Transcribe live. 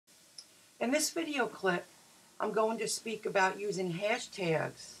In this video clip, I'm going to speak about using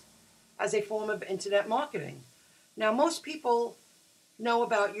hashtags as a form of internet marketing. Now, most people know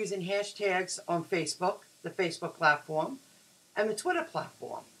about using hashtags on Facebook, the Facebook platform, and the Twitter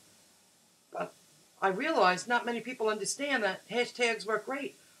platform. But I realize not many people understand that hashtags work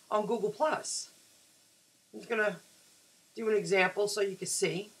great on Google+. I'm just going to do an example so you can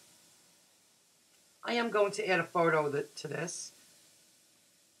see. I am going to add a photo to this.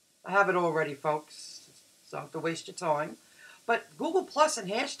 I have it already, folks, so don't have to waste your time. But Google Plus and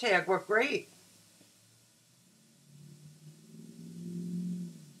hashtag work great.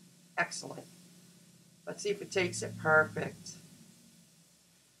 Excellent. Let's see if it takes it. Perfect.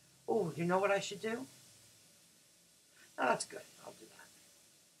 Oh, you know what I should do? Oh, that's good. I'll do that.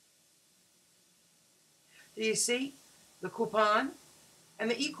 Do you see the coupon and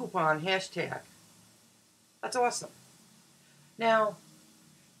the e-coupon hashtag? That's awesome. Now,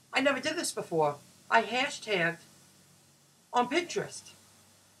 I never did this before. I hashtagged on Pinterest.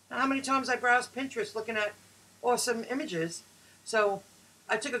 Now, how many times I browsed Pinterest looking at awesome images? So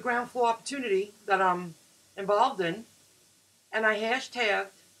I took a ground floor opportunity that I'm involved in, and I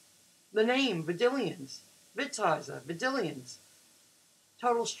hashtagged the name, Vidillions, Vidtizer, Vidillions,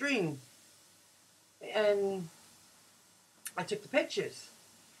 Total Stream, and I took the pictures.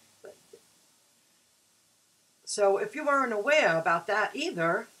 So if you weren't aware about that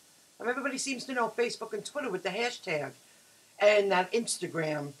either, everybody seems to know Facebook and Twitter with the hashtag and that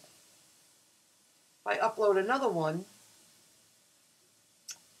Instagram. If I upload another one,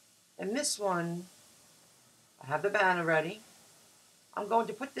 and this one, I have the banner ready. I'm going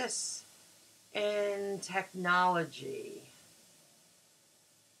to put this in technology.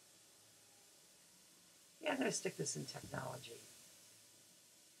 Yeah, I'm going to stick this in technology.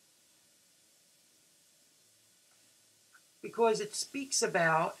 Because it speaks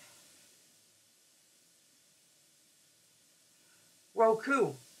about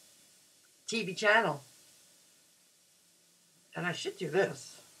Roku TV channel. And I should do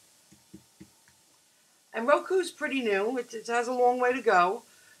this. And Roku's pretty new. It has a long way to go.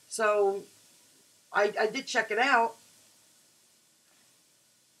 So I did check it out.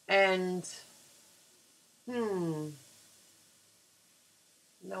 And, you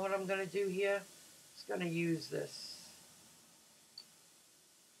know what I'm going to do here? Just going to use this.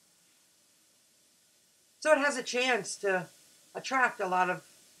 So it has a chance to attract a lot of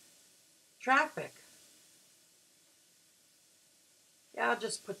traffic. Yeah, I'll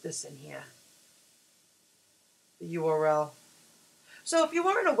just put this in here. The URL. So if you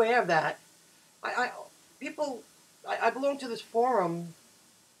weren't aware of that, I belong to this forum,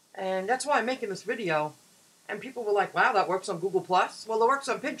 and that's why I'm making this video. And people were like, wow, that works on Google+. Well, it works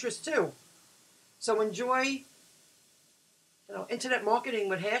on Pinterest too. So enjoy internet marketing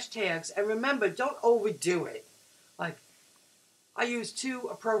with hashtags, and remember, don't overdo it. Like, I use 2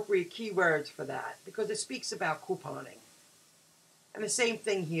 appropriate keywords for that because it speaks about couponing. And the same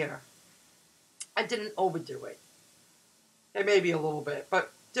thing here. I didn't overdo it. It may be a little bit,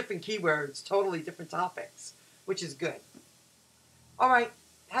 but different keywords, totally different topics, which is good. All right,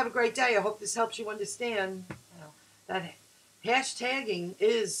 have a great day. I hope this helps you understand that hashtagging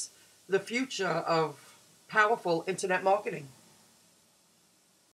is the future of powerful internet marketing.